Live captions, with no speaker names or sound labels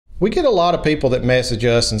We get a lot of people that message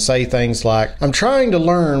us and say things like, I'm trying to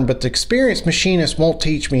learn, but the experienced machinist won't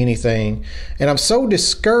teach me anything, and I'm so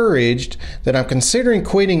discouraged that I'm considering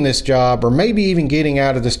quitting this job or maybe even getting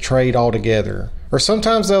out of this trade altogether. Or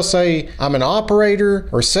sometimes they'll say, I'm an operator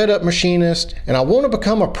or setup machinist, and I want to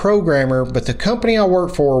become a programmer, but the company I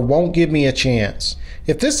work for won't give me a chance.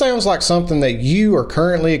 If this sounds like something that you are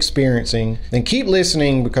currently experiencing, then keep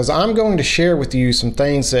listening, because I'm going to share with you some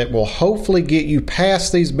things that will hopefully get you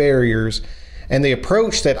past these barriers and the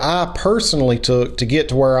approach that I personally took to get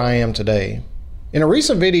to where I am today. In a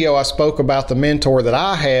recent video, I spoke about the mentor that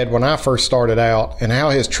I had when I first started out and how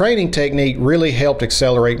his training technique really helped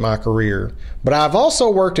accelerate my career. But I've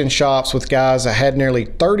also worked in shops with guys that had nearly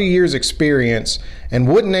 30 years experience and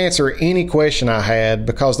wouldn't answer any question I had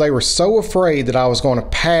because they were so afraid that I was going to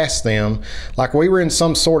pass them, like we were in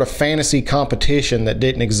some sort of fantasy competition that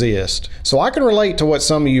didn't exist. So I can relate to what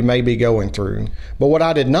some of you may be going through. But what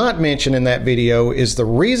I did not mention in that video is the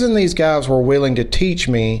reason these guys were willing to teach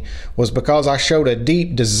me was because I showed a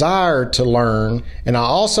deep desire to learn, and I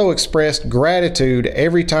also expressed gratitude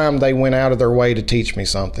every time they went out of their way to teach me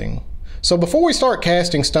something. So before we start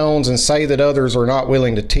casting stones and say that others are not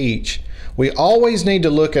willing to teach, we always need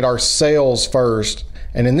to look at ourselves first.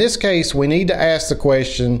 And in this case, we need to ask the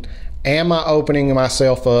question, am I opening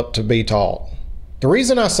myself up to be taught? The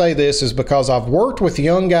reason I say this is because I've worked with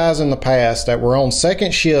young guys in the past that were on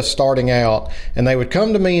second shift starting out, and they would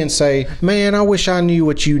come to me and say, man, I wish I knew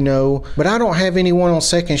what you know, but I don't have anyone on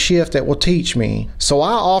second shift that will teach me. So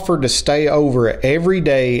I offered to stay over every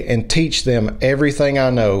day and teach them everything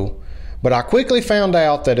I know. But I quickly found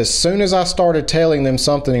out that as soon as I started telling them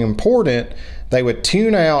something important, they would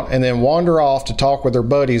tune out and then wander off to talk with their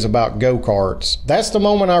buddies about go-karts. That's the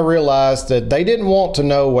moment I realized that they didn't want to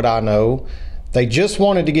know what I know. They just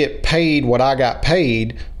wanted to get paid what I got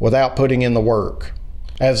paid without putting in the work.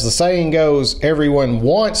 As the saying goes, everyone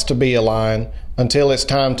wants to be a line until it's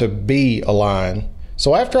time to be a line.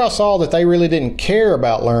 So after I saw that they really didn't care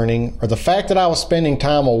about learning, or the fact that I was spending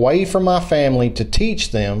time away from my family to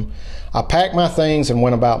teach them, I packed my things and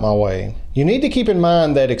went about my way. You need to keep in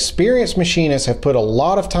mind that experienced machinists have put a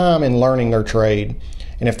lot of time in learning their trade,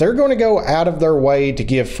 and if they're going to go out of their way to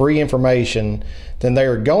give free information, then they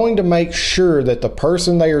are going to make sure that the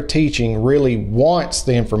person they are teaching really wants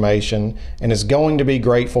the information and is going to be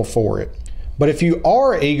grateful for it. But if you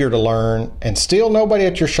are eager to learn and still nobody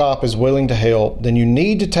at your shop is willing to help, then you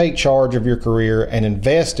need to take charge of your career and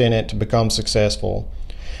invest in it to become successful.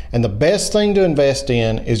 And the best thing to invest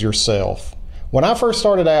in is yourself. When I first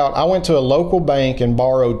started out, I went to a local bank and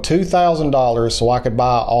borrowed $2,000 so I could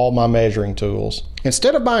buy all my measuring tools.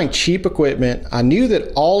 Instead of buying cheap equipment, I knew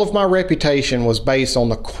that all of my reputation was based on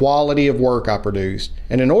the quality of work I produced.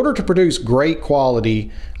 And in order to produce great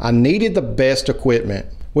quality, I needed the best equipment,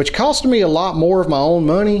 which cost me a lot more of my own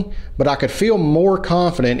money, but I could feel more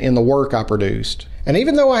confident in the work I produced. And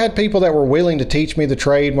even though I had people that were willing to teach me the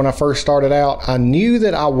trade when I first started out, I knew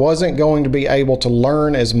that I wasn't going to be able to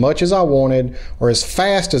learn as much as I wanted or as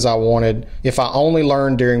fast as I wanted if I only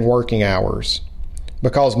learned during working hours.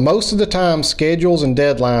 Because most of the time, schedules and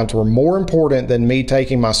deadlines were more important than me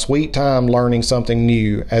taking my sweet time learning something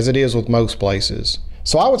new, as it is with most places.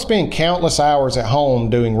 So I would spend countless hours at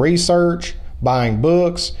home doing research, buying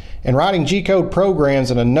books, and writing G-code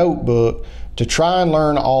programs in a notebook to try and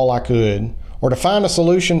learn all I could, or to find a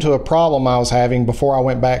solution to a problem I was having before I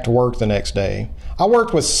went back to work the next day. I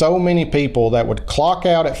worked with so many people that would clock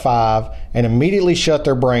out at 5 and immediately shut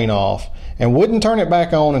their brain off and wouldn't turn it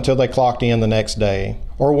back on until they clocked in the next day,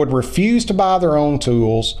 or would refuse to buy their own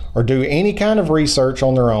tools or do any kind of research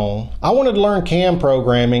on their own. I wanted to learn CAM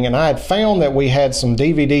programming, and I had found that we had some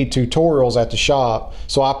DVD tutorials at the shop,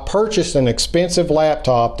 so I purchased an expensive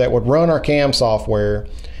laptop that would run our CAM software,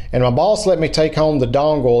 and my boss let me take home the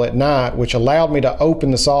dongle at night, which allowed me to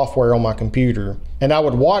open the software on my computer. And I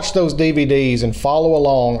would watch those DVDs and follow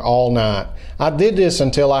along all night. I did this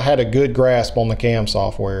until I had a good grasp on the CAM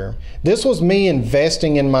software. This was me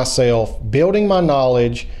investing in myself, building my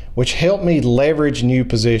knowledge, which helped me leverage new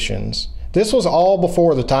positions. This was all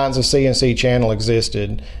before the Titans of CNC channel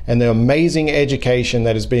existed and the amazing education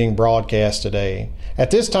that is being broadcast today.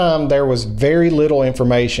 At this time, there was very little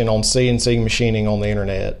information on CNC machining on the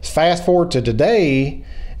internet. Fast forward to today,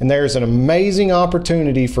 and there's an amazing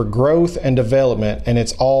opportunity for growth and development, and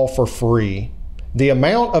it's all for free. The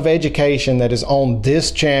amount of education that is on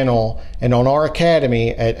this channel and on our academy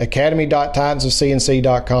at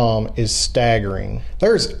academy.titansofcnc.com is staggering.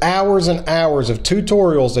 There's hours and hours of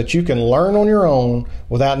tutorials that you can learn on your own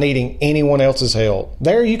without needing anyone else's help.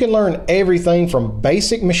 There you can learn everything from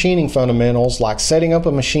basic machining fundamentals like setting up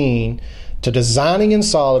a machine to designing in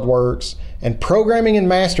SolidWorks, and programming in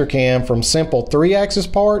Mastercam from simple 3-axis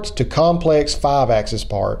parts to complex 5-axis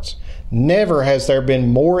parts. Never has there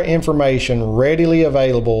been more information readily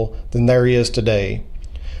available than there is today.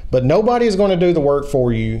 But nobody is going to do the work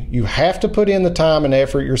for you. You have to put in the time and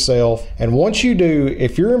effort yourself. And once you do,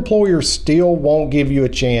 if your employer still won't give you a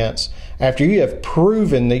chance, after you have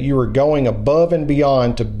proven that you are going above and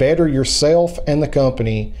beyond to better yourself and the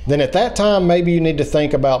company, then at that time maybe you need to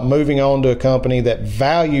think about moving on to a company that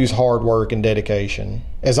values hard work and dedication.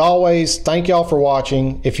 As always, thank y'all for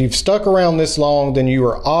watching. If you've stuck around this long, then you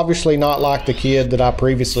are obviously not like the kid that I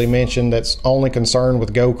previously mentioned that's only concerned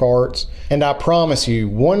with go-karts. And I promise you,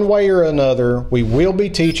 one way or another, we will be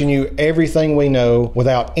teaching you everything we know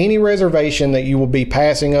without any reservation that you will be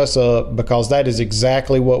passing us up, because that is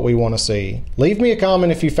exactly what we want to see. Leave me a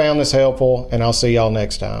comment if you found this helpful, and I'll see y'all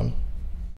next time.